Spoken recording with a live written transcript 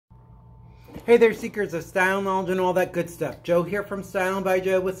Hey there, seekers of style, knowledge, and all that good stuff. Joe here from Style by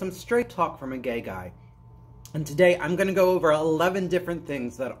Joe with some straight talk from a gay guy. And today I'm going to go over 11 different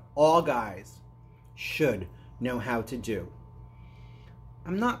things that all guys should know how to do.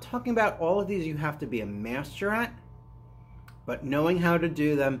 I'm not talking about all of these you have to be a master at, but knowing how to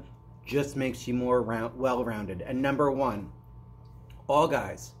do them just makes you more well-rounded. And number one, all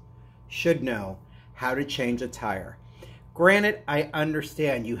guys should know how to change a tire. Granted, I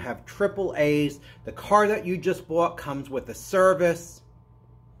understand you have triple A's. The car that you just bought comes with a service.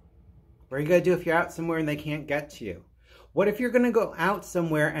 What are you going to do if you're out somewhere and they can't get to you? What if you're going to go out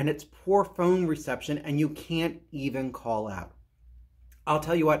somewhere and it's poor phone reception and you can't even call out? I'll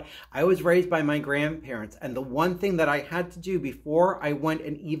tell you what, I was raised by my grandparents, and the one thing that I had to do before I went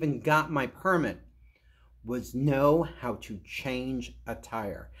and even got my permit was know how to change a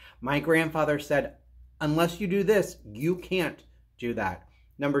tire. My grandfather said, unless you do this, you can't do that.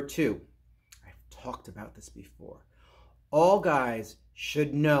 Number two, I've talked about this before. All guys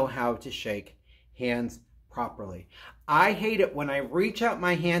should know how to shake hands properly. I hate it when I reach out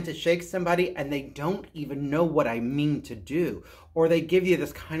my hand to shake somebody and they don't even know what I mean to do. Or they give you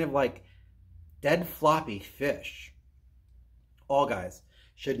this kind of like dead floppy fish. All guys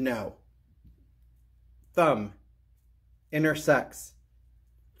should know. Thumb intersects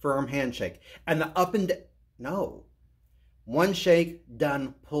firm handshake. And the up and down, no. One shake,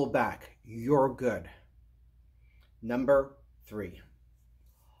 done, pull back. You're good. Number three.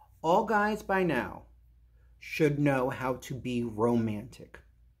 All guys by now should know how to be romantic.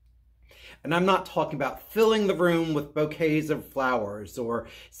 And I'm not talking about filling the room with bouquets of flowers or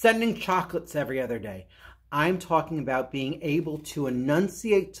sending chocolates every other day. I'm talking about being able to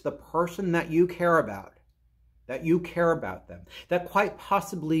enunciate to the person that you care about, them, that quite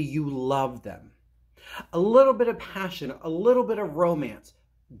possibly you love them. A little bit of passion, a little bit of romance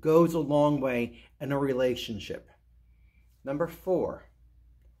goes a long way in a relationship. Number four,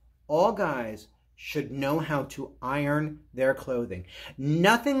 all guys should know how to iron their clothing.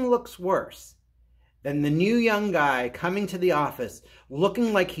 Nothing looks worse than the new young guy coming to the office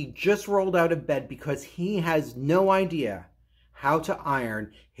looking like he just rolled out of bed because he has no idea how to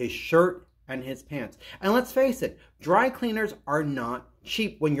iron his shirt and his pants. And let's face it, dry cleaners are not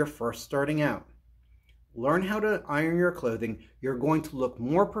cheap when you're first starting out. Learn how to iron your clothing. You're going to look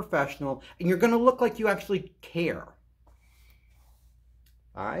more professional and you're going to look like you actually care.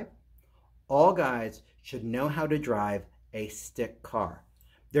 5. All guys should know how to drive a stick car.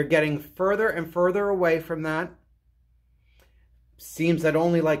 They're getting further and further away from that. Seems that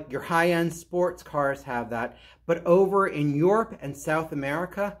only like your high-end sports cars have that. But over in Europe and South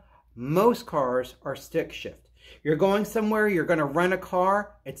America, most cars are stick shift. You're going somewhere, you're going to rent a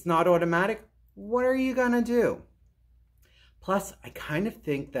car, it's not automatic. What are you going to do? Plus, I kind of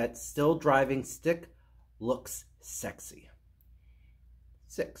think that still driving stick looks sexy.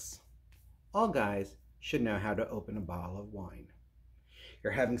 6. All guys should know how to open a bottle of wine.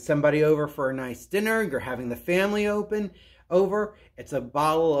 You're having somebody over for a nice dinner, you're having the family over, it's a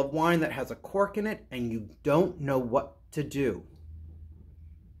bottle of wine that has a cork in it and you don't know what to do.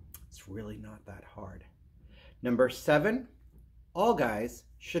 It's really not that hard. Number 7, all guys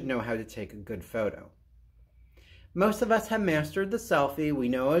should know how to take a good photo. Most of us have mastered the selfie. We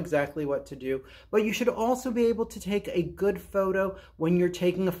know exactly what to do, but you should also be able to take a good photo when you're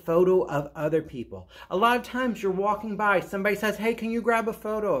taking a photo of other people. A lot of times you're walking by, somebody says, hey, can you grab a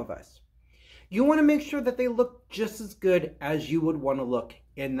photo of us? You want to make sure that they look just as good as you would want to look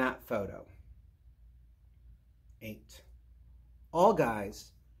in that photo. 8. All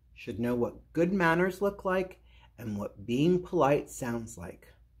guys should know what good manners look like and what being polite sounds like.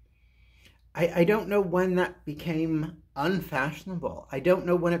 I don't know when that became unfashionable. I don't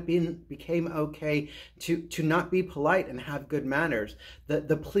know when it became okay to not be polite and have good manners.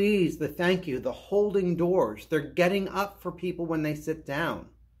 The please, the thank you, the holding doors, they're getting up for people when they sit down.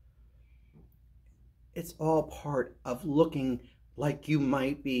 It's all part of looking like you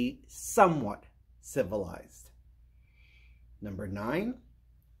might be somewhat civilized. Number 9,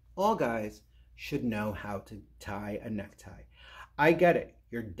 all guys should know how to tie a necktie. I get it.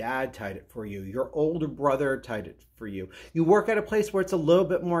 Your dad tied it for you. Your older brother tied it for you. You work at a place where it's a little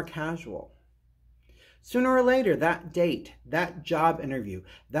bit more casual. Sooner or later, that date, that job interview,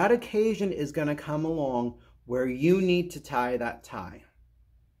 that occasion is going to come along where you need to tie that tie.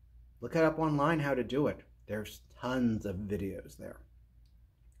 Look it up online how to do it. There's tons of videos there.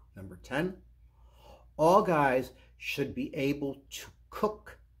 Number 10, all guys should be able to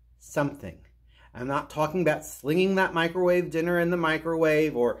cook something. I'm not talking about slinging that microwave dinner in the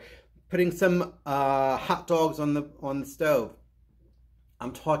microwave or putting some hot dogs on the stove.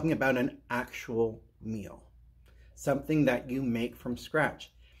 I'm talking about an actual meal. Something that you make from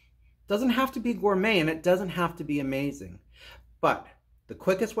scratch. Doesn't have to be gourmet and it doesn't have to be amazing. But the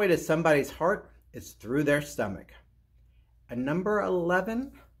quickest way to somebody's heart is through their stomach. And number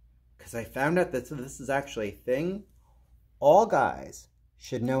 11, because I found out that this is actually a thing, all guys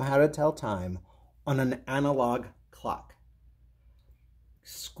should know how to tell time on an analog clock.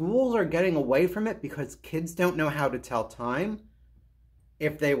 Schools are getting away from it because kids don't know how to tell time.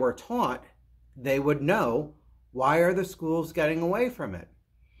 If they were taught, they would know. Why are the schools getting away from it?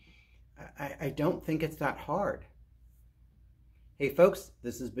 I don't think it's that hard. Hey folks,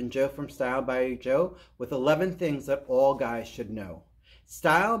 this has been Joe from Style by Joe with 11 things that all guys should know.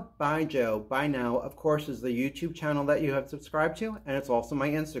 Style by Joe, by now, of course, is the YouTube channel that you have subscribed to, and it's also my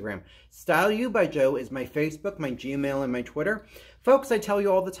Instagram. Style You by Joe is my Facebook, my Gmail, and my Twitter. Folks, I tell you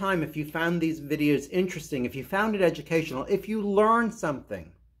all the time, if you found these videos interesting, if you found it educational, if you learned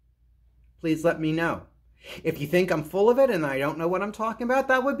something, please let me know. If you think I'm full of it and I don't know what I'm talking about,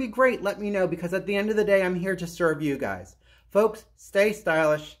 that would be great. Let me know, because at the end of the day, I'm here to serve you guys. Folks, stay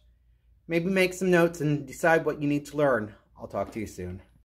stylish. Maybe make some notes and decide what you need to learn. I'll talk to you soon.